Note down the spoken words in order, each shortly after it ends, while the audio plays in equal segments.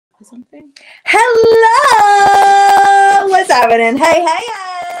Something. Hello! What's happening? Hey,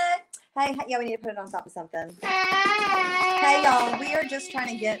 yeah, we need to put it on top of something. Hey, y'all, we are just trying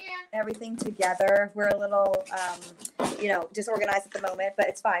to get everything together. We're a little, disorganized at the moment, but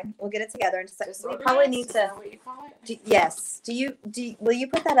it's fine. We'll get it together. And just we probably need to. Yes. Will you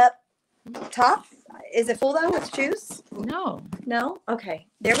put that up top? Is it full though with shoes? No. No? Okay.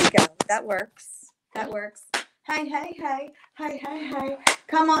 There we go. That works. Hey.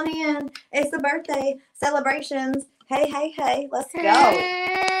 Come on in. It's the birthday celebrations. Hey. Let's go. Hey.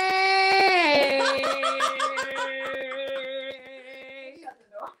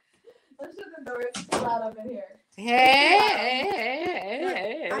 Let's shut the door. It's too loud up in here.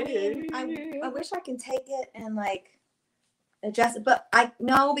 Hey. I mean, I wish I can take it and adjust it, but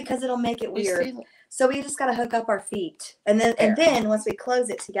because it'll make it weird. So we just gotta hook up our feet, and then once we close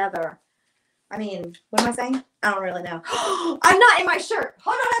it together. I mean, what am I saying? I don't really know. I'm not in my shirt.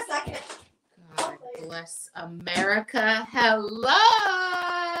 Hold on a second. God bless America. Hello.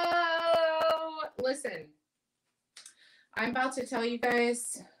 Listen, I'm about to tell you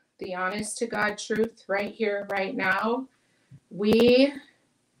guys the honest to God truth right here, right now. We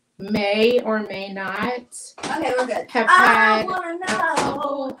may or may not. Okay, we're good. I wanna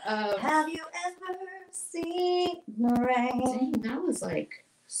know. Have you ever seen the rain? Dang, that was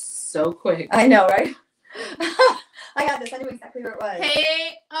so quick. I know, right? I got this. I knew exactly where it was.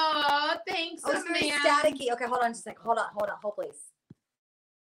 Hey, thanks. Oh, it's very staticky. Okay, hold on just a second. Hold on. Hold, please.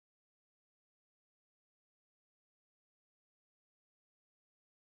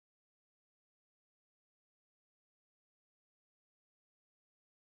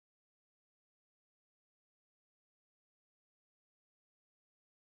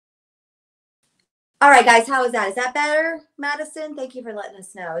 All right, guys, how is that? Is that better, Madison? Thank you for letting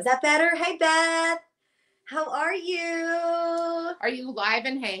us know. Is that better? Hey, Beth. How are you? Are you live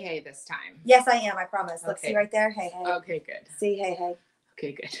in Hey this time? Yes, I am. I promise. Look, okay. See right there? Hey. Okay, good. See, hey.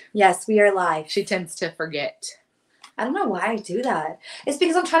 Okay, good. Yes, we are live. She tends to forget. I don't know why I do that. It's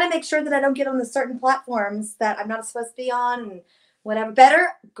because I'm trying to make sure that I don't get on the certain platforms that I'm not supposed to be on and whatever.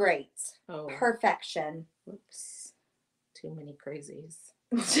 Better? Great. Oh. Perfection. Oops. Too many crazies.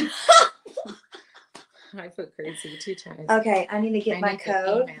 I put crazy 2 times. Okay, I need to get my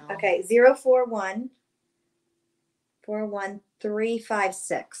code. Okay, 041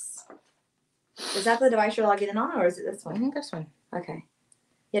 41356. Is that the device you're logging in on, or is it this one? I think this one. Okay.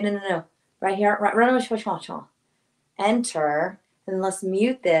 Yeah, no. Right here. Run which one? Enter. And let's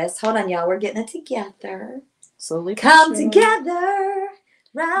mute this. Hold on, y'all. We're getting it together. Slowly. Come together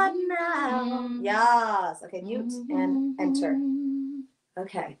right now. Yes. Okay, mute and enter.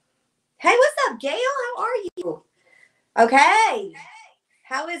 Okay. Hey, what's up, Gail? How are you? Okay.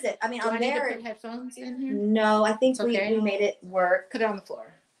 How is it? I mean, I need to put headphones in here? No, I think we made it work. Put it on the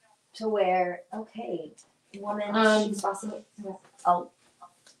floor. To where, okay, woman, she's bossing it. Oh,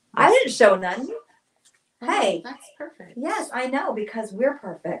 I didn't show none. Hey. That's perfect. Yes, I know, because we're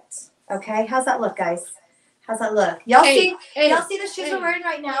perfect. Okay, how's that look, guys? How's that look? Y'all see the shoes we're wearing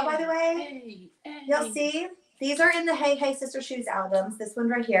right now, by the way? Y'all see? These are in the Hey Sister Shoes albums. This one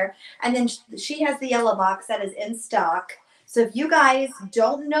right here. And then she has the yellow box that is in stock. So if you guys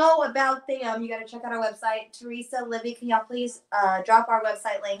don't know about them, you got to check out our website. Teresa, Livy, can y'all please drop our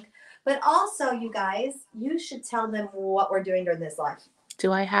website link? But also, you guys, you should tell them what we're doing during this live. Do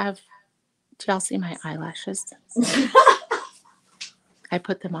y'all see my eyelashes? I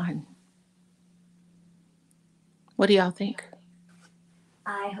put them on. What do y'all think?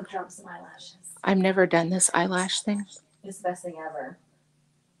 I hooked her up with some eyelashes. I've never done this eyelash thing. It's the best thing ever.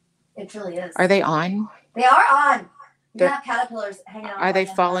 It truly is. Are they on? They are on. You have caterpillars hanging on. Are they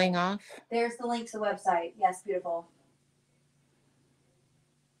falling off? There's the link to the website. Yes, beautiful.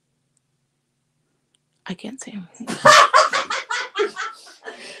 I can't see them.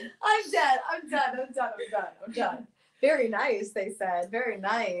 I'm done. Very nice, they said. Very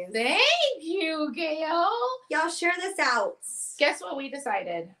nice. Thank you, Gail. Y'all share this out. Guess what we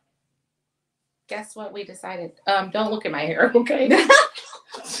decided? Don't look at my hair, okay?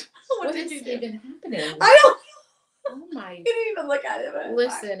 What is even happening? I don't. Oh my. You didn't even look at it.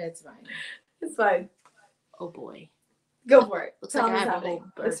 Listen, it's fine. It's fine. Oh boy. Go for it. Looks Tell like me I have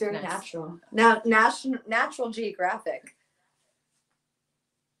something. a It's very nest. natural. Now, Natural Geographic.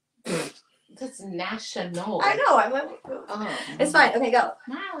 That's national. I know. I went. Oh, it's fine. Okay, go.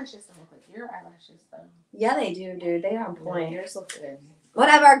 My eyelashes don't look like your eyelashes, though. Yeah, they do, dude. They are on point. Yours look good.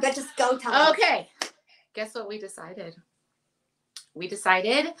 Whatever. Just go tell them. Okay. Guess what we decided? We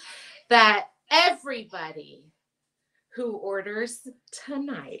decided that everybody who orders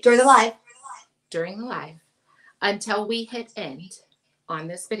tonight During the live, until we hit end on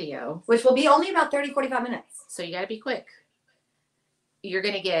this video, which will be only about 30-45 minutes. So you got to be quick. You're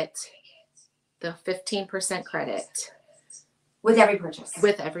going to get the 15% credit with every purchase.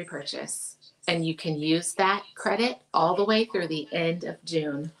 With every purchase. And you can use that credit all the way through the end of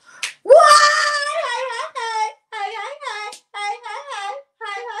June. What?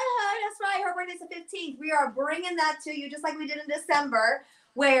 That's right. Her birthday's the 15th. We are bringing that to you just like we did in December,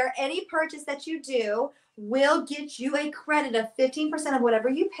 where any purchase that you do will get you a credit of 15% of whatever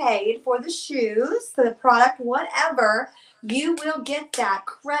you paid for the shoes, for the product, whatever. You will get that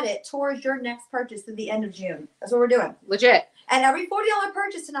credit towards your next purchase through the end of June. That's what we're doing. Legit. And every $40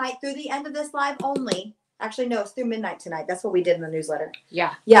 purchase tonight through the end of this live only. Actually, no, it's through midnight tonight. That's what we did in the newsletter.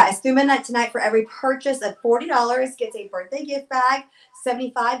 Yeah. Yeah, it's through midnight tonight. For every purchase of $40 gets a birthday gift bag.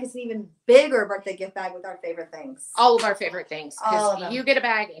 75 gets an even bigger birthday gift bag with our favorite things. All of our favorite things. All of them. You get a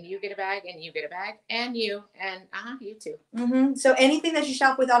bag, and you get a bag, and you get a bag, and you too. Mm-hmm. So anything that you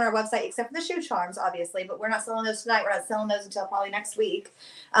shop with on our website, except for the shoe charms, obviously, but we're not selling those tonight. We're not selling those until probably next week.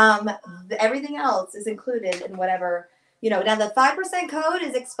 Everything else is included in whatever. Now the 5% code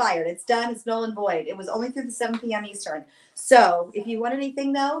is expired. It's done. It's null and void. It was only through the 7 p.m. Eastern. So if you want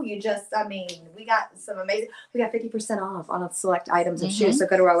anything though, we got some amazing, we got 50% off on select items of shoes. So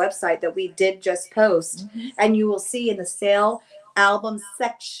go to our website that we did just post and you will see in the sale album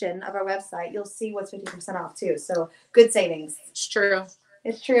section of our website, you'll see what's 50% off too. So good savings. It's true.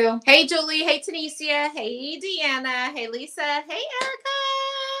 It's true. Hey, Julie. Hey, Tanisha. Hey, Deanna. Hey, Lisa. Hey, Erica.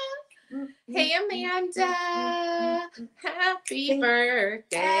 Hey, Amanda. Happy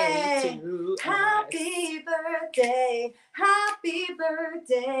birthday to us. Happy birthday. Happy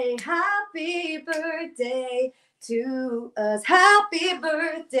birthday. Happy birthday to us. Happy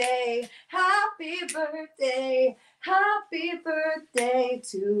birthday. Happy birthday. Happy birthday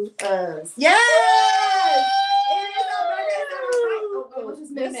to us. Yes! It is our birthday. Oh,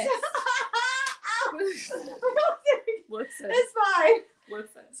 just missed it. It's fine.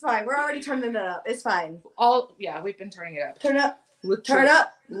 It's fine. We're already turning it up. It's fine. We've been turning it up. Turn it up. Literally. Turn it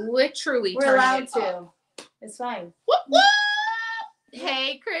up. Literally. We're allowed to. It's fine. Whoop, whoop.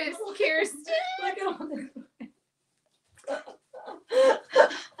 Hey, Kirsten. Look at all this.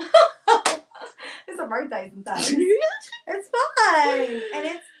 It's a birthday sometimes. It's fine. And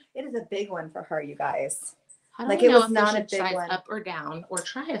it is a big one for her, you guys. It was not a big one. Up or down, or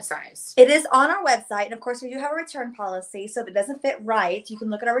try a size. It is on our website, and of course, we do have a return policy. So if it doesn't fit right, you can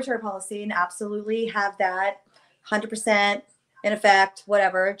look at our return policy and absolutely have that 100% in effect.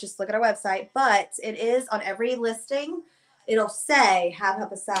 Whatever, just look at our website. But it is on every listing. It'll say half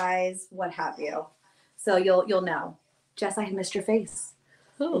up a size, what have you. So you'll know. Jess, I had missed your face.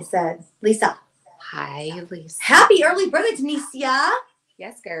 Who? He said, Lisa. Hi, Lisa. Happy early birthday, Tanisha.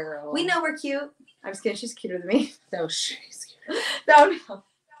 Yes, girl. We know we're cute. I'm just kidding. She's cuter than me. No, she's cute. No.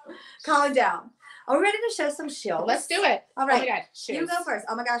 Calm down. Are we ready to show some shields? Let's do it. All right. Oh my God. Shoes. You go first.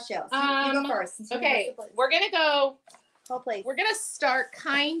 Oh my gosh, shields. You go first. Okay. We're going to go. Whole place. We're going to start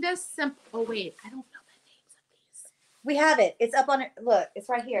kind of simple. Oh, wait. I don't know the names of these. We have it. It's up on it. Look, it's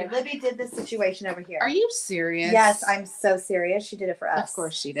right here. Libby did this situation over here. Are you serious? Yes, I'm so serious. She did it for us. Of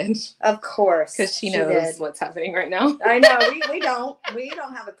course she did. Of course. Because she knows what's happening right now. I know. We don't. We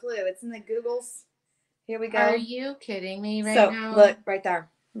don't have a clue. It's in the Googles. Here we go. Are you kidding me now? Look, right there.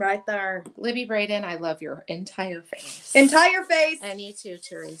 Right there. Libby Braden, I love your entire face. Entire face. And you too,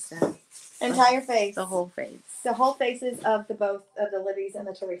 Teresa. Entire face. The whole face. The whole faces of the both of the Libbys and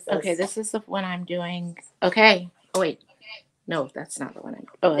the Teresas. Okay, this is the one I'm doing. Okay. Oh, wait. No, that's not the one I'm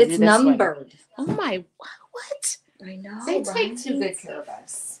Oh, it's numbered. One. Oh, my. What? I know. They take too good care of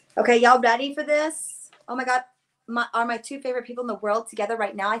us. Okay, y'all ready for this? Oh, my God. My two favorite people in the world together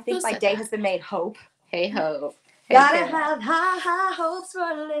right now. I think my day has been made. Hope. Hey, Hope. Hey, Gotta have high hopes for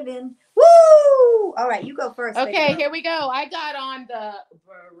a living. Woo! All right, you go first. Okay, here we go. I got on the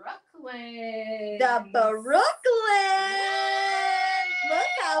Brooklyn. The Brooklyn. Look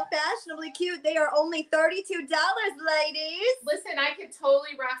how fashionably cute. They are only $32, ladies. Listen, I could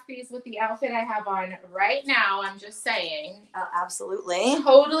totally rock these with the outfit I have on right now. I'm just saying. Absolutely.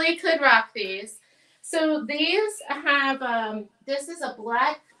 Totally could rock these. So these have, this is a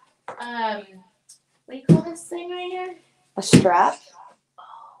black, what do you call this thing right here? A strap. Oh,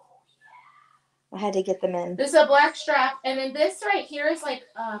 yeah. I had to get them in. This is a black strap. And then this right here is like,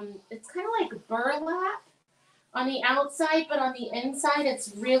 it's kind of like burlap on the outside, but on the inside,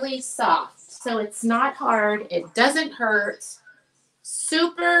 it's really soft. So it's not hard. It doesn't hurt.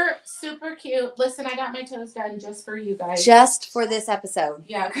 Super super cute. Listen, I got my toes done just for you guys. Just for this episode.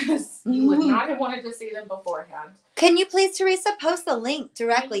 Yeah, because you would not have wanted to see them beforehand. Can you please, Teresa, post the link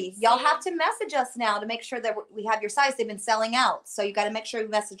directly? Y'all have to message us now to make sure that we have your size. They've been selling out. So you got to make sure you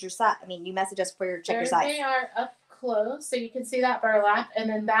message your size. I mean, you message us for your check your size. They are up close, so you can see that burlap. And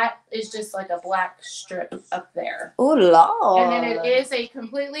then that is just like a black strip up there. Oh, Lord. And then it is a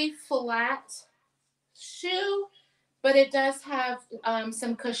completely flat shoe, but it does have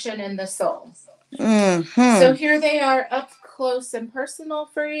some cushion in the sole. Mm-hmm. So here they are up close and personal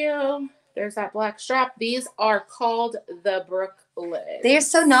for you. There's that black strap. These are called the Brooklyn. They're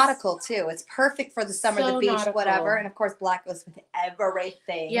so nautical too. It's perfect for the summer, So the beach, nautical. whatever. And of course, black goes with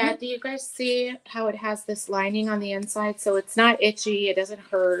everything. Yeah, do you guys see how it has this lining on the inside? So it's not itchy. It doesn't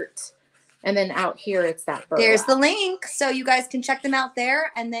hurt. And then out here, it's that burlap. There's the link. So you guys can check them out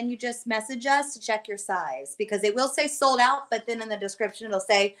there. And then you just message us to check your size. Because it will say sold out. But then in the description, it'll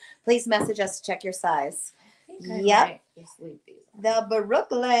say, please message us to check your size. Yep. Just leave these. The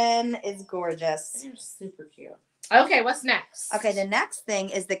Brooklyn is gorgeous. They're super cute. Okay, what's next? Okay, the next thing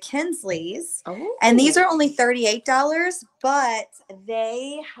is the Kinsleys. Oh. And these are only $38, but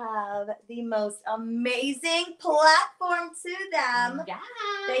they have the most amazing platform to them. Yeah.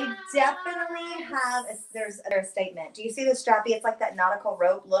 They definitely have, there's their statement. Do you see the strappy? It's like that nautical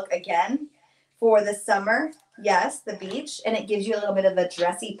rope look again for the summer. Yes, the beach. And it gives you a little bit of a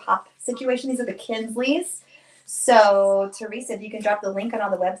dressy pop situation. These are the Kinsleys. So, Teresa, if you can drop the link on all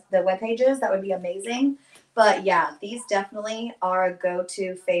the web pages, that would be amazing. But yeah, these definitely are a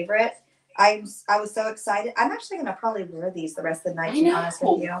go-to favorite. I was so excited. I'm actually gonna probably wear these the rest of the night, to be honest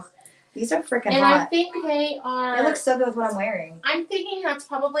with you. These are freaking and hot. I think they are. It looks so good with what I'm wearing. I'm thinking that's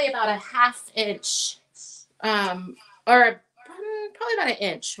probably about a ½ inch, or probably about an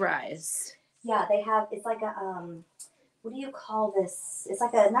inch rise. Yeah, they have. It's like a what do you call this? It's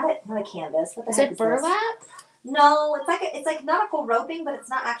like not a canvas. What the Is heck it is burlap? This? No, it's like nautical roping, but it's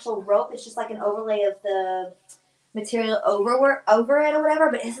not actual rope. It's just like an overlay of the material over it or whatever.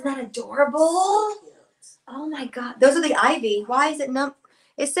 But isn't that adorable? Oh my God, those are the Ivy. Why is it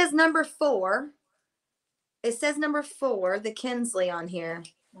It says number 4. It says number 4, the Kinsley on here.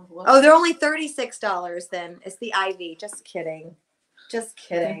 Oh, they're only $36 then. It's the Ivy. Just kidding. Just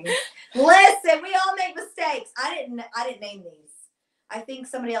kidding. Listen, we all make mistakes. I didn't name these. I think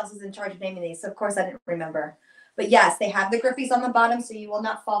somebody else is in charge of naming these, so of course I didn't remember. But yes, they have the grippies on the bottom, so you will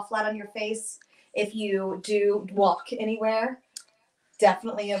not fall flat on your face if you do walk anywhere.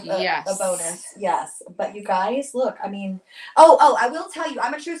 Definitely a bonus. Yes. But you guys, look, I mean, I will tell you,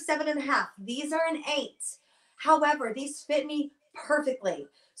 I'm a true 7.5. These are an 8. However, these fit me perfectly.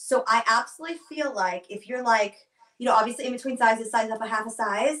 So I absolutely feel like if you're like, obviously in between sizes, size up a half a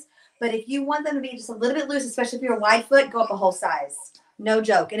size. But if you want them to be just a little bit loose, especially if you're a wide foot, go up a whole size. No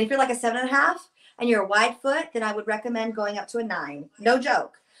joke. And if you're like a 7.5 and you're a wide foot, then I would recommend going up to a 9. No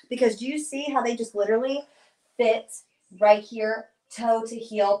joke. Because do you see how they just literally fit right here, toe to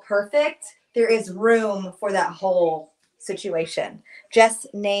heel, perfect? There is room for that whole situation. Jess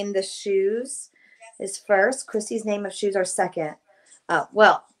named the shoes is first. Christy's name of shoes are second.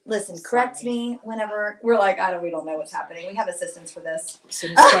 Well, listen, correct me whenever we're like, we don't know what's happening. We have assistants for this.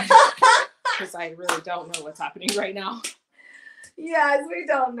 Because I really don't know what's happening right now. Yes, we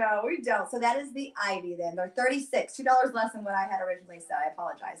don't know. We don't. So that is the Ivy then. They're $36, $2 less than what I had originally said. I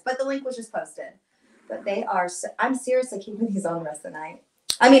apologize. But the link was just posted. But they are, I'm seriously keeping these on the rest of the night.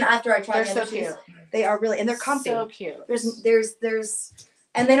 I mean, after I try them. They're so cute. They are really, and they're comfy. So cute. There's,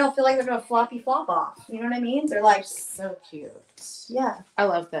 and they don't feel like they're going to flop off. You know what I mean? They're like. So cute. Yeah. I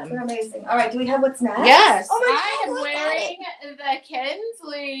love them. They're amazing. All right. Do we have what's next? Yes. Oh my I am God, wearing the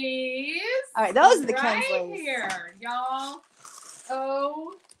Kinsleys. All right. Those are the right Kinsleys. Here, y'all.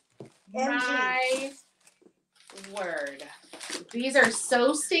 Oh my word. These are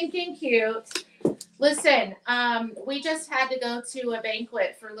so stinking cute. Listen, we just had to go to a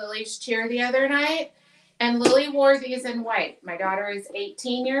banquet for Lily's cheer the other night, and Lily wore these in white. My daughter is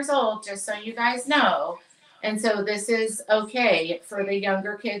 18 years old, just so you guys know. And so this is okay for the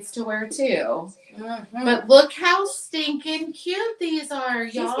younger kids to wear too. Mm-hmm. But look how stinking cute these are,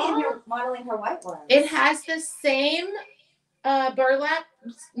 y'all. She's in here modeling her white ones. It has the same burlap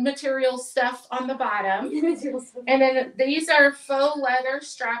material stuff on the bottom. And then these are faux leather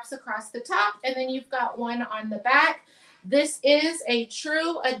straps across the top. And then you've got one on the back. This is a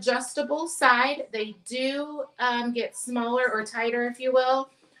true adjustable side. They do get smaller or tighter, if you will,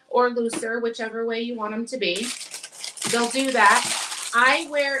 or looser, whichever way you want them to be. They'll do that. I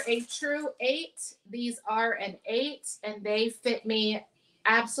wear a true 8. These are an 8, and they fit me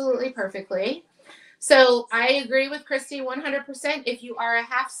absolutely perfectly. So I agree with Christy 100%. If you are a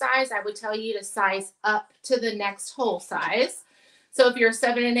half size, I would tell you to size up to the next whole size. So if you're a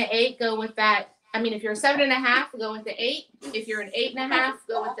 7 and an 8, go with that. I mean, if you're a 7 and a half, go with the 8. If you're an 8 and a half,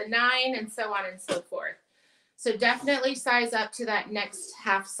 go with the 9, and so on and so forth. So definitely size up to that next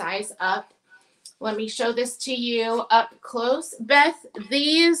half size up. Let me show this to you up close. Beth,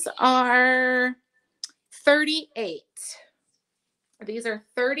 these are 38. These are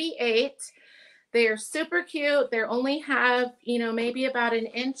 38. They are super cute. They only have, maybe about an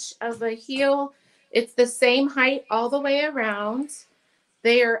inch of a heel. It's the same height all the way around.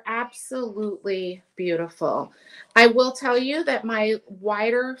 They are absolutely beautiful. I will tell you that my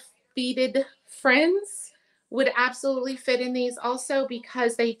wider feeted friends would absolutely fit in these also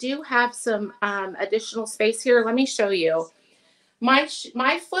because they do have some additional space here. Let me show you. My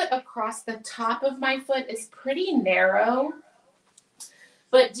foot across the top of my foot is pretty narrow.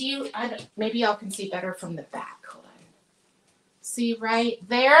 But maybe y'all can see better from the back. Hold on. See right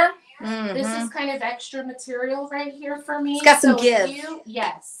there? Mm-hmm. This is kind of extra material right here for me. It's got some give.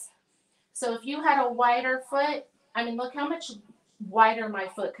 Yes. So if you had a wider foot, I mean, look how much wider my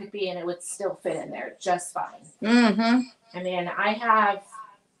foot could be and it would still fit in there just fine. Mm-hmm. I mean, I have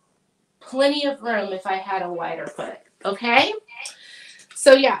plenty of room if I had a wider foot. Okay?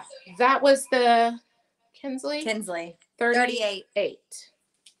 So yeah, that was the Kinsley 38.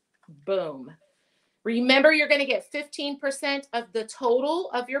 Boom. Remember, you're going to get 15% of the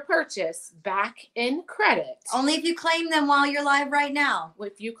total of your purchase back in credit. Only if you claim them while you're live right now.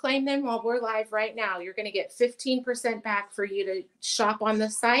 If you claim them while we're live right now, you're going to get 15% back for you to shop on the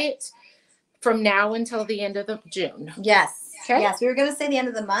site from now until the end of June. Yes. Okay. Yes, we were going to say the end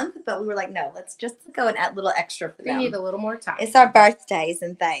of the month, but we were like, no, let's just go and add a little extra for them. We need a little more time. It's our birthdays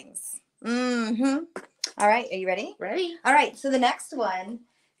and things. Mm-hmm. All right. Are you ready? Ready. All right. So the next one.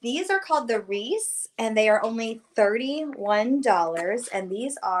 These are called the Reese, and they are only $31. And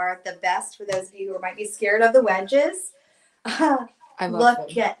these are the best for those of you who might be scared of the wedges.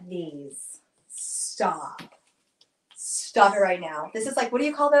 Look at these. Stop it right now. This is like, what do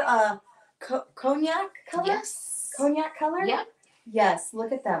you call the cognac color? Yes. Cognac color? Yep. Yes.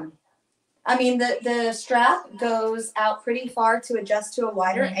 Look at them. I mean, the strap goes out pretty far to adjust to a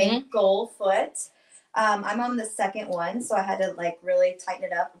wider ankle foot. I'm on the second one, so I had to like really tighten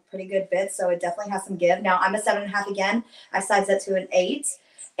it up a pretty good bit. So it definitely has some give. Now I'm a 7.5 again. I sized it to an 8,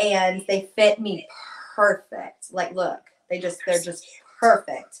 and they fit me perfect. Like, look, they're just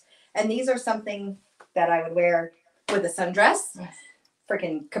perfect. And these are something that I would wear with a sundress,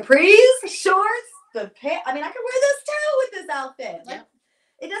 freaking capris, shorts, the pant. I mean, I could wear this too with this outfit. Like,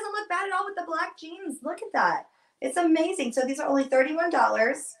 it doesn't look bad at all with the black jeans. Look at that. It's amazing. So these are only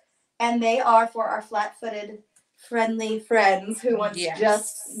 $31. And they are for our flat-footed, friendly friends who want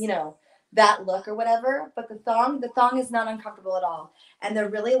just, that look or whatever. But the thong is not uncomfortable at all. And they're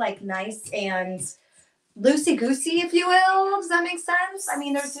really like nice and loosey-goosey, if you will. Does that make sense? I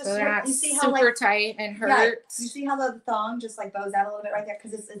mean, there's just, you see how super tight and hurt. Yeah, you see how the thong just like bows out a little bit right there?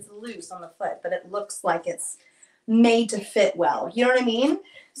 Because it's loose on the foot, but it looks like it's made to fit well. You know what I mean?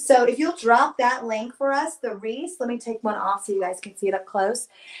 So if you'll drop that link for us, the Reese, let me take one off so you guys can see it up close.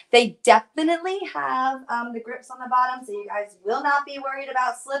 They definitely have the grips on the bottom, so you guys will not be worried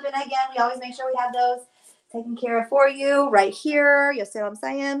about slipping again. We always make sure we have those taken care of for you right here. You'll see what I'm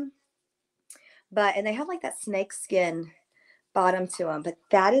saying? And they have like that snake skin bottom to them, but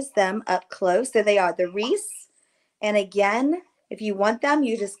that is them up close. There they are, the Reese. And again, if you want them,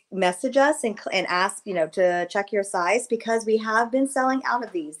 you just message us and ask, to check your size, because we have been selling out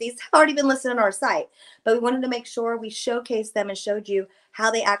of these. These have already been listed on our site, but we wanted to make sure we showcased them and showed you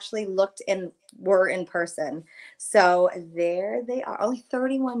how they actually looked and were in person. So there they are, only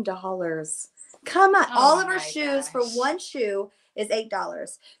 $31. Come on. All of our shoes for one shoe is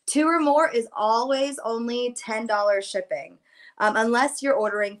 $8. 2 or more is always only $10 shipping. Unless you're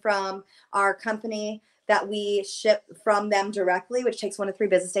ordering from our company that we ship from them directly, which takes 1 to 3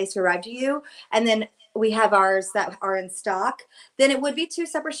 business days to arrive to you. And then we have ours that are in stock. Then it would be 2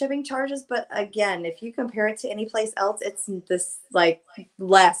 separate shipping charges. But again, if you compare it to any place else, it's this like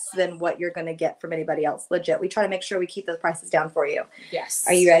less than what you're going to get from anybody else. Legit. We try to make sure we keep those prices down for you. Yes.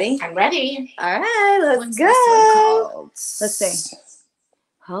 Are you ready? I'm ready. All right, let's go. This one called? Let's see.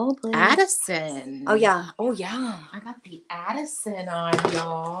 Hold, please. Addison. Oh yeah. Oh yeah. I got the Addison on,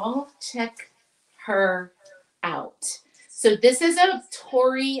 y'all. Check her out. So this is a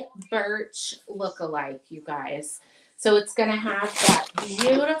Tory Burch lookalike, you guys. So it's going to have that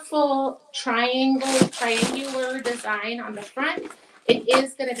beautiful triangular design on the front. It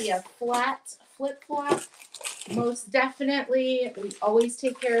is going to be a flat flip-flop. Most definitely. We always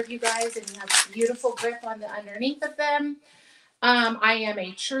take care of you guys, and you have beautiful grip on the underneath of them. I am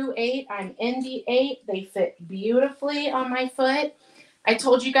a true 8. I'm Indy 8. They fit beautifully on my foot. I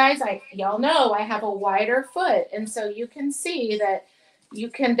told you guys, y'all know I have a wider foot, and so you can see that you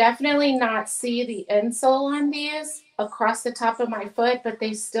can definitely not see the insole on these across the top of my foot, but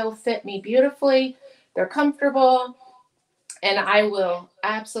they still fit me beautifully. They're comfortable, and I will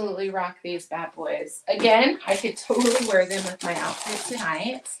absolutely rock these bad boys. Again, I could totally wear them with my outfit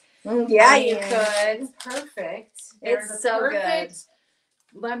tonight. Yeah, you could. Perfect. It's so good.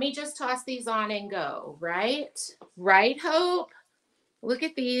 Let me just toss these on and go, right? Right, Hope? Look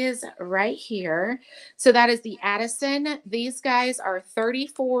at these right here. So that is the Addison. These guys are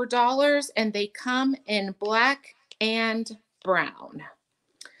 $34, and they come in black and brown.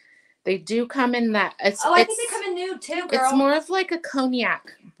 They do come in that. I think they come in nude too, girl. It's more of like a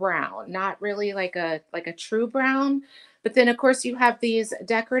cognac brown, not really like a true brown. But then, of course, you have these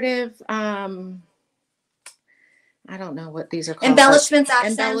decorative, I don't know what these are called. Embellishments,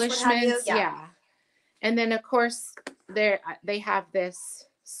 accents, embellishments, yeah. And then, of course, they have this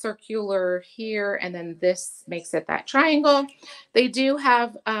circular here, and then this makes it that triangle. They do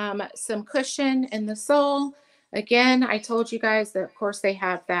have some cushion in the sole. Again, I told you guys that, of course, they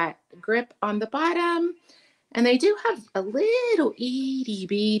have that grip on the bottom, and they do have a little itty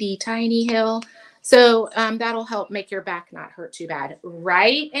bitty tiny heel. So that'll help make your back not hurt too bad.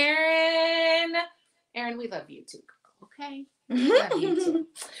 Right, Erin? Erin, we love you too, girl, okay? We love you too.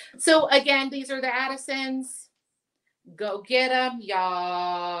 So again, these are the Addisons. Go get them,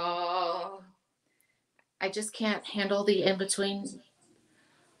 y'all. I just can't handle the in-between.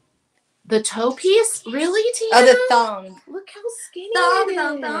 The toe piece? Really, Tina? Oh, the thong. Look how skinny it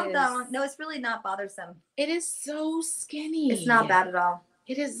is. Thong. No, it's really not bothersome. It is so skinny. It's not bad at all.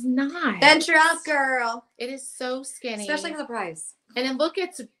 It is not. Venture out, girl. It is so skinny. Especially for the price. And then look,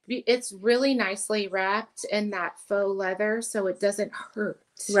 it's really nicely wrapped in that faux leather, so it doesn't hurt.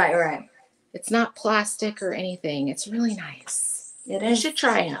 Right. It's not plastic or anything. It's really nice. It is. You should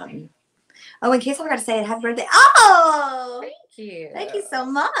try them. Oh, in case I forgot to say it, happy birthday. Oh! Thank you. Thank you so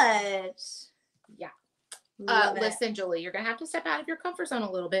much. Yeah. Love it. Listen, Julie, you're going to have to step out of your comfort zone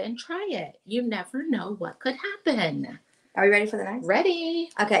a little bit and try it. You never know what could happen. Are we ready for the next? Ready.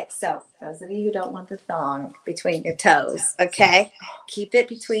 Okay, so those of you who don't want the thong between your toes, okay? Keep it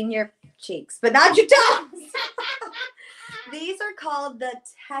between your cheeks, but not your toes. These are called the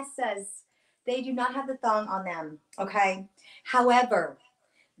Tessas. They do not have the thong on them, okay? However,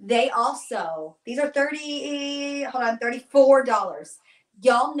 they also, these are $34.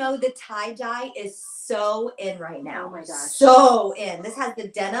 Y'all know the tie-dye is so in right now. Oh my gosh. So in. This has the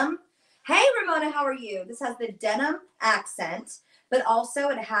denim. Hey, Ramona, how are you? This has the denim accent, but also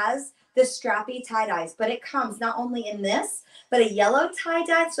it has the strappy tie-dyes. But it comes not only in this, but a yellow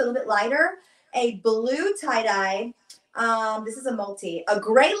tie-dye, so a little bit lighter, a blue tie-dye. This is a multi, a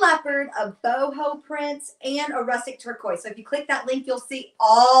gray leopard, a boho print, and a rustic turquoise. So if you click that link, you'll see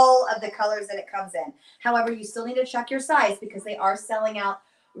all of the colors that it comes in. However, you still need to check your size because they are selling out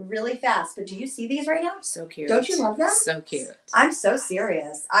really fast. But do you see these right now? So cute. Don't you love them? So cute. I'm so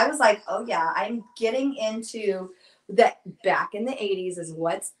serious. I was like, oh yeah, I'm getting into that. Back in the 80s is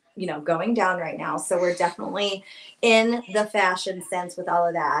what's, going down right now. So we're definitely in the fashion sense with all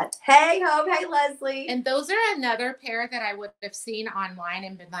of that. Hey, Hope. Hey, Leslie. And those are another pair that I would have seen online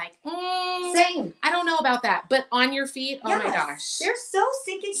and been like, same. I don't know about that. But on your feet, oh my gosh. They're so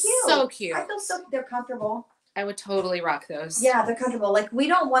stinking cute. So cute. I feel they're comfortable. I would totally rock those. Yeah, they're comfortable. Like, we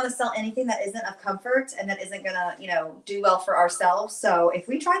don't want to sell anything that isn't of comfort and that isn't going to, do well for ourselves. So if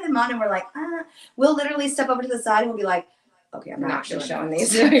we try them on and we're like, we'll literally step over to the side and we'll be like, okay, I'm not actually showing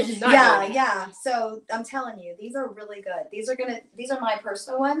these. Yeah. So I'm telling you, these are really good. These are my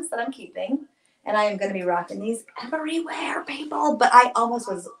personal ones that I'm keeping. And I am going to be rocking these everywhere, people. But I almost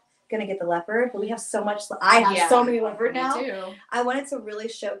was going to get the leopard, but we have so much. I have so many leopard now. Me too. I wanted to really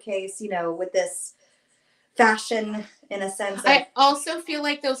showcase, with this fashion in a sense. I also feel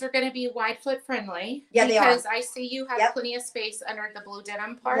like those are going to be wide foot friendly. Yeah, they are. Because I see you have plenty of space under the blue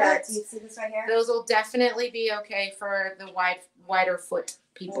denim part. Yeah, do you see this right here? Those will definitely be okay for the wider foot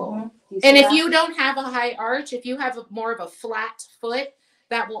people. Mm-hmm. And if you don't have a high arch, if you have more of a flat foot,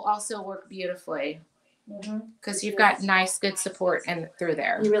 that will also work beautifully. Because you've got nice, good support through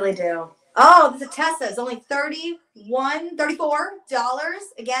there. You really do. Oh, this is Tessa. It's only $34.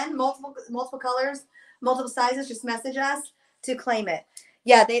 Again, multiple colors. Multiple sizes, just message us to claim it.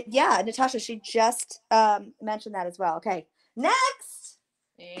 Yeah, Natasha, she just mentioned that as well. Okay, next.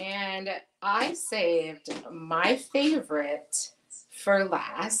 And I saved my favorite for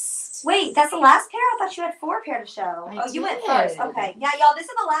last. Wait, that's the last pair? I thought you had 4 pair to show. You went first. did. Okay. Yeah, y'all, this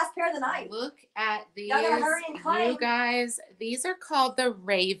is the last pair of the night. Look at these. Y'all gotta hurry and climb. You guys, these are called the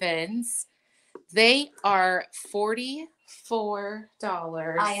Ravens. They are $44.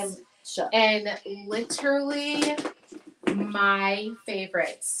 I am shook. And literally my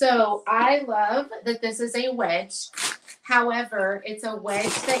favorite. So I love that this is a wedge. However, it's a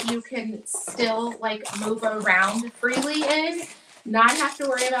wedge that you can still like move around freely in, not have to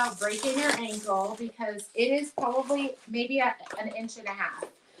worry about breaking your ankle because it is probably maybe an inch and a half.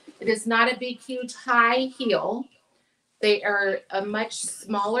 It is not a big, huge, high heel. They are a much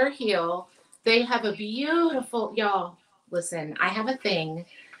smaller heel. They have a beautiful, y'all, listen, I have a thing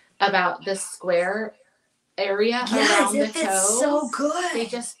about the square area around the toe. It's so good. They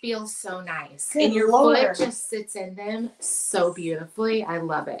just feel so nice. Good and your Lord. foot just sits in them so beautifully. I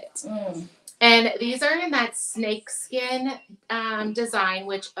love it. And these are in that snake skin design,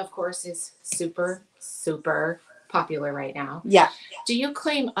 which of course is super, super popular right now. Yeah. Do you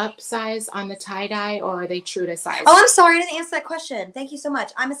claim upsize on the tie-dye or are they true to size? Oh, I'm sorry. I didn't answer that question. Thank you so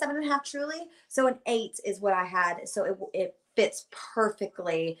much. I'm a 7.5 truly. So an 8 is what I had. So it fits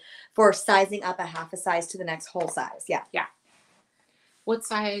perfectly for sizing up a half a size to the next whole size. Yeah. Yeah. What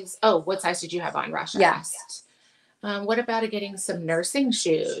size? Oh, what size did you have on, Rasha? Yeah. Asked. What about getting some nursing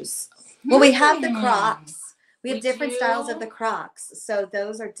shoes? Well, we have the Crocs. We have We different do? styles of the Crocs. So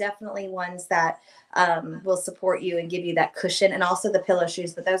those are definitely ones that will support you and give you that cushion, and also the pillow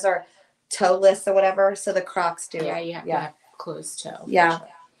shoes. But those are toeless or whatever. So the Crocs do. Yeah, you have to have closed toe. Yeah. Sure.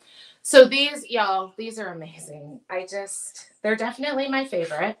 So these, y'all, these are amazing. They're definitely my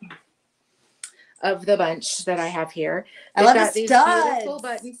favorite of the bunch that I have here. I love got the these studs. beautiful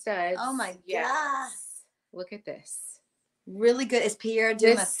button studs. Oh my Yes. gosh. Look at this. Really good. Is Pierre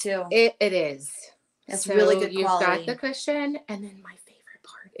doing this too? It is. That's really good You've quality. got the cushion, and then my favorite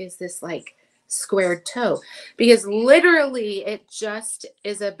part is this like squared toe, because literally it just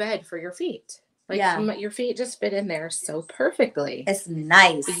is a bed for your feet. Like your feet just fit in there so perfectly. It's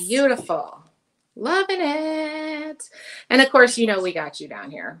nice. Beautiful. Loving it. And of course, you know we got you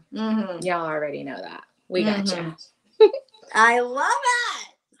down here. Mm-hmm. Y'all already know that. We got you. I love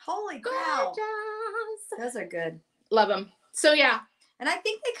it. Holy cow. Gorgeous. Those are good. Love them. So yeah. And I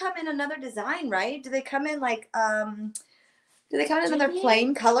think they come in another design, right? Do they come in like do they come in another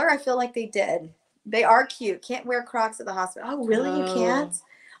plain color? I feel like they did. They are cute. Can't wear Crocs at the hospital. Oh, really? You can't?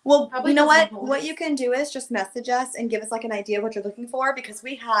 Well, Probably you know what? doesn't What you can do is just message us and give us like an idea of what you're looking for, because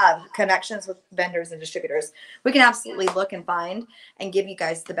we have connections with vendors and distributors. We can absolutely look and find and give you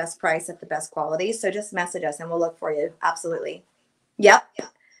guys the best price at the best quality. So just message us and we'll look for you. Absolutely. Yep.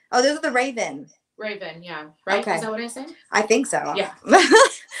 Oh, those are the Raven. Raven, yeah. Right? Okay. Is that what I said? I think so. Yeah.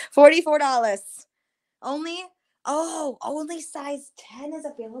 $44. Only size 10 is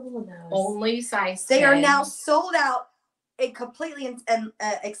available in those. Only size 10. They are 10. now sold out completely and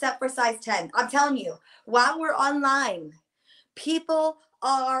except for size 10. I'm telling you, while we're online, people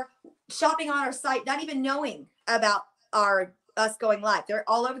are shopping on our site, not even knowing about us going live. They're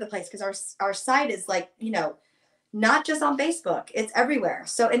all over the place because our site is like, not just on Facebook, it's everywhere.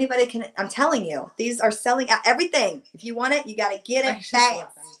 So anybody can, I'm telling you, these are selling out everything. If you want it, you got to get it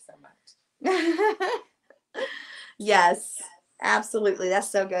fast. So much. Yes, absolutely.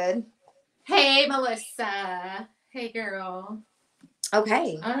 That's so good. Hey, Melissa. Hey, girl.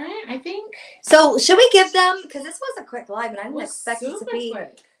 Okay. All right, I think. So should we give them, because this was a quick live and I didn't expect it to be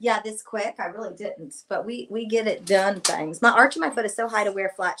quick. Yeah, this quick. I really didn't, but we get it done things. My arch of my foot is so high to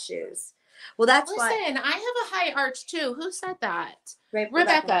wear flat shoes. Well, that's why. Listen, I have a high arch too. Who said that?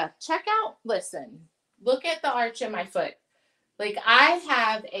 Rebecca. Check out, listen, look at the arch in my foot. Like, I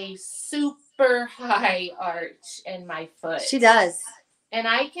have a super high arch in my foot. She does. And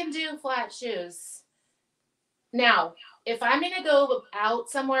I can do flat shoes. Now, if I'm going to go out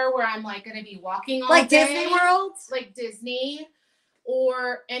somewhere where I'm like going to be walking all like day. Disney World? Like Disney.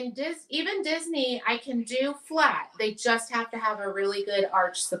 Even Disney, I can do flat. They just have to have a really good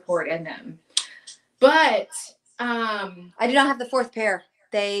arch support in them. But I do not have the 4th pair.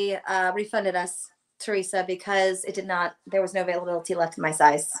 They refunded us, Teresa, because there was no availability left in my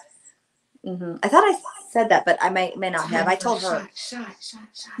size. Mm-hmm. I thought I said that, but I may not have. I told her. Shot.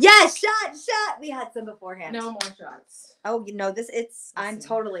 Yes, shot. We had some beforehand. No more shots. Oh, I'm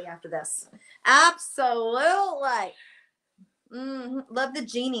totally after this. Absolutely. Love the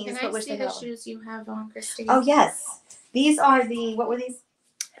genies. Can I see the shoes you have on, Christine? Oh, yes. These are what were these?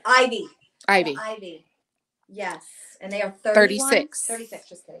 Ivy. Ivy. Yes. And they are 36. 36.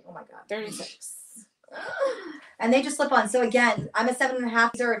 Just kidding. Oh, my God. 36. And they just slip on. So, again, I'm a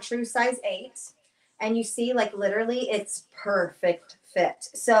 7.5. These are a true size 8. And you see, like, literally, it's perfect fit.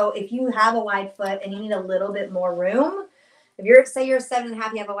 So if you have a wide foot and you need a little bit more room, if you're, say you're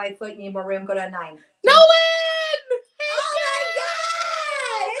 7.5, you have a wide foot, you need more room, go to a 9. Nolan! Oh my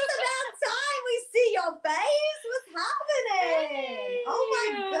God! It's about time we see your face. What's happening? Oh my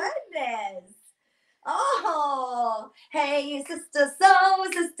goodness. Oh, hey, sister, so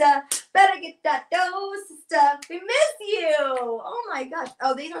sister, better get that dough, sister. We miss you. Oh my gosh.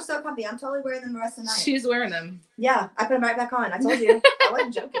 Oh, these are so comfy. I'm totally wearing them the rest of the night. She's wearing them. Yeah, I put them right back on. I told you. I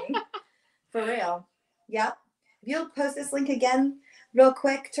wasn't joking. For real. Yep. If you'll post this link again real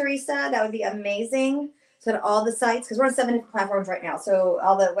quick, Teresa, that would be amazing. So that all the sites, because we're on 7 different platforms right now, so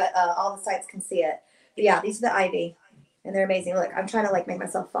all the sites can see it. But yeah, these are the Ivy, and they're amazing. Look, I'm trying to like make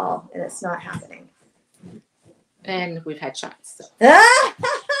myself fall, and it's not happening. And we've had shots. So. Shot,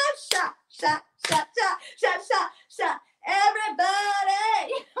 shot, shot, shot, shot, shot, shot.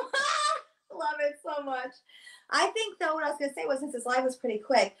 Everybody. Love it so much. I think, though, what I was going to say was, since this live was pretty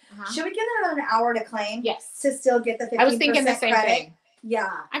quick, should we give it about an hour to claim? Yes. To still get the 15% I was thinking the same credit? thing.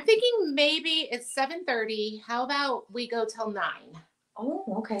 Yeah. I'm thinking maybe it's 7:30. How about we go till 9? Oh,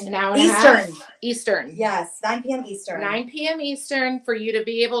 okay. An hour and a half. Eastern. Yes, 9 p.m. Eastern. 9 p.m. Eastern for you to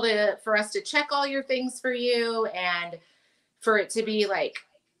be able to, for us to check all your things for you and for it to be like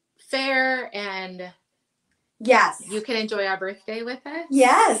fair and yes, you can enjoy our birthday with us.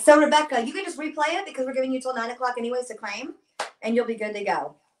 Yes. So Rebecca, you can just replay it because we're giving you till 9 o'clock anyways to claim, and you'll be good to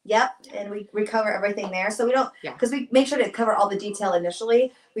go. Yep, and we cover everything there, so we don't because we make sure to cover all the detail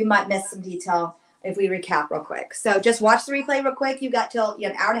initially. We might miss some detail if we recap real quick. So just watch the replay real quick. You got till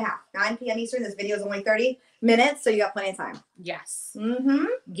an hour and a half, 9 p.m. Eastern. This video is only 30 minutes, so you got plenty of time. Yes. Mm-hmm.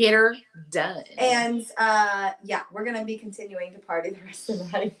 Get her done. And yeah, we're gonna be continuing to party the rest of the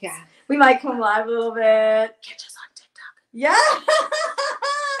night. Yeah. We might come live a little bit. Catch us on TikTok. Yeah.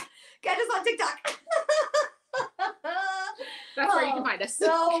 Catch us on TikTok. That's where you can find us.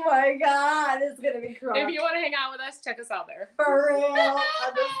 Oh my God, it's gonna be crazy. If you want to hang out with us, check us out there. For real.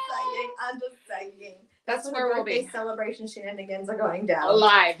 I'm just saying. That's where we'll be. Celebration shenanigans are going down.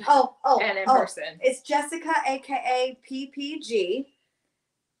 Live. And in person. It's Jessica, aka PPG.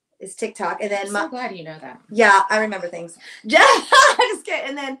 It's TikTok, and then I'm so glad you know that. Yeah, I remember things. Just kidding.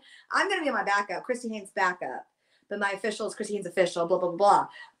 And then I'm gonna be my backup, Christy Haynes' backup. But my official is Christy Haynes' official. Blah blah blah.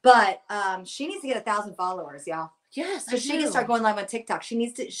 But she needs to get 1,000 followers, y'all. Yes, so she can start going live on TikTok. She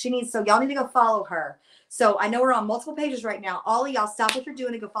needs. So y'all need to go follow her. So I know we're on multiple pages right now. All of y'all, stop what you're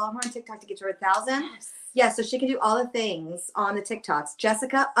doing and go follow her on TikTok to get to her 1,000. Yes. Yeah, so she can do all the things on the TikToks.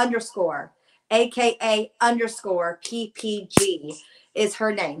 Jessica _ AKA _ PPG is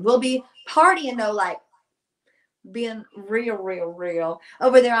her name. We'll be partying though, like being real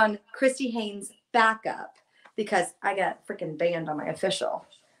over there on Christy Haynes' backup because I got freaking banned on my official.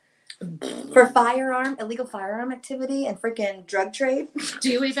 For illegal firearm activity and freaking drug trade.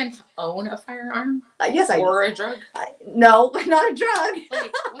 Do you even own a firearm? Yes, I do. Or a drug? No, not a drug.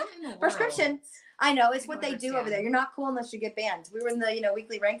 Like, what in the world? Prescription. I know, it's what they do over there. You're not cool unless you get banned. We were in the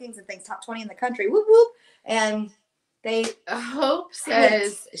weekly rankings and things, top 20 in the country. Whoop whoop. And they Hope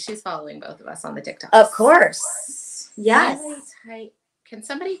says she's following both of us on the TikTok. Of course. Yes. Can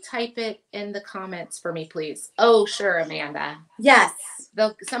somebody type it in the comments for me, please? Oh, sure, Amanda. Yes.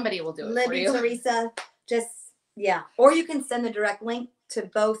 Somebody will do it Libby, for you. Teresa, yeah. Or you can send the direct link to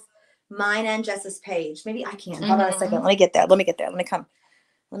both mine and Jess's page. Maybe I can. Hold on a second. Let me get there. Let me come.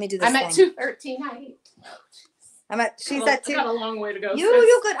 Let me do this. I'm at 213. She's at 2. Got a long way to go.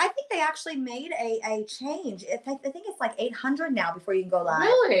 You good. I think they actually made a change. I think it's like 800 now before you can go live.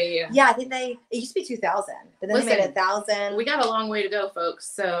 Really? Yeah, I think it used to be 2,000, but then they made it 1,000. We got a long way to go,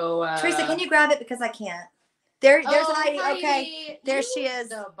 folks. So Teresa, can you grab it because I can't? There's Heidi. Heidi. Okay, there she is.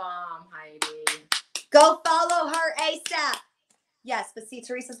 The bomb, Heidi. Go follow her ASAP. Yes, but see,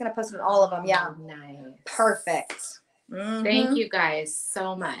 Teresa's gonna post it on all of them. Yeah. Nice. Perfect. Mm-hmm. Thank you guys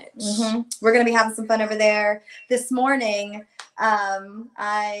so much. Mm-hmm. We're gonna be having some fun over there. This morning,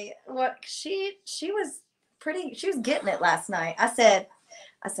 she was getting it last night. I sent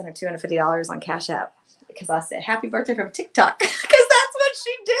her $250 on Cash App because I said happy birthday from TikTok because that's what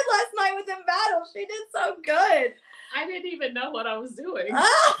she did last night with them battles. She did so good. I didn't even know what I was doing. She did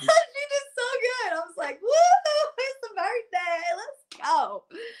so good. I was like, woo, it's the birthday. Let's go.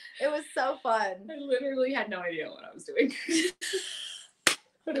 It was so fun. I literally had no idea what I was doing.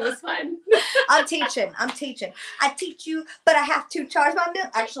 But it was fun. I'm teaching. I teach you, but I have to charge my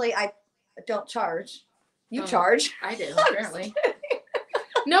bill. Actually, I don't charge. You charge. I do, apparently.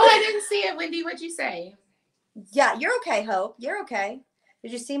 No, I didn't see it, Wendy. What'd you say? Yeah, you're okay, Hope. You're okay.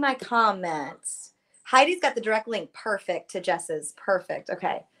 Did you see my comments? Heidi's got the direct link. Perfect to Jess's. Perfect.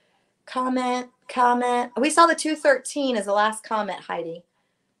 Okay. Comment. We saw the 213 as the last comment, Heidi,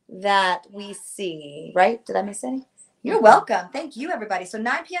 that we see, right? Did I miss any? You're welcome. Thank you, everybody. So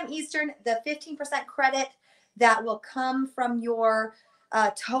 9 p.m. Eastern, the 15% credit that will come from your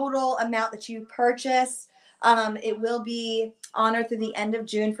total amount that you purchase. It will be honored through the end of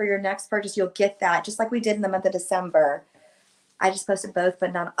June for your next purchase. You'll get that, just like we did in the month of December. I just posted both,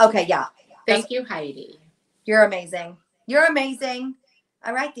 but not. Okay, yeah. Thank you, Heidi. You're amazing. You're amazing.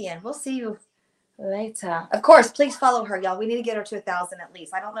 All right, then. We'll see you later. Of course, please follow her, y'all. We need to get her to 1,000 at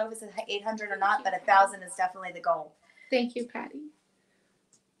least. I don't know if it's 800 or not, but 1,000 is definitely the goal. Thank you, Patty.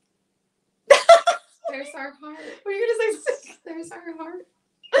 There's our heart. Were you gonna say? There's our heart.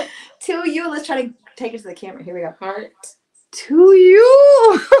 To you. Let's try to take it to the camera. Here we go. Heart. To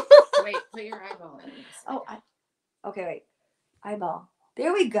you. Wait, put your eyeball in. Oh, okay, wait. Eyeball.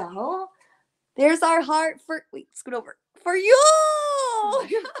 There we go. There's our heart for. Wait, scoot over. For you.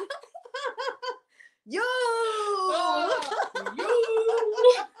 You.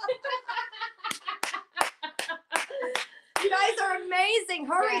 You guys are amazing.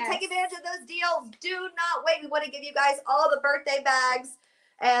 Hurry, yes. Take advantage of those deals. Do not wait. We want to give you guys all the birthday bags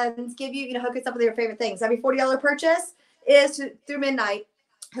and give you, hook us up with your favorite things. Every $40 purchase is through midnight.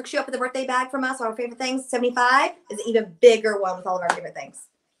 Hooks you up with a birthday bag from us. Our favorite things. 75 is an even bigger one with all of our favorite things.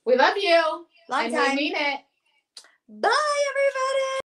 We love you. Long and time. We mean it. Bye, everybody.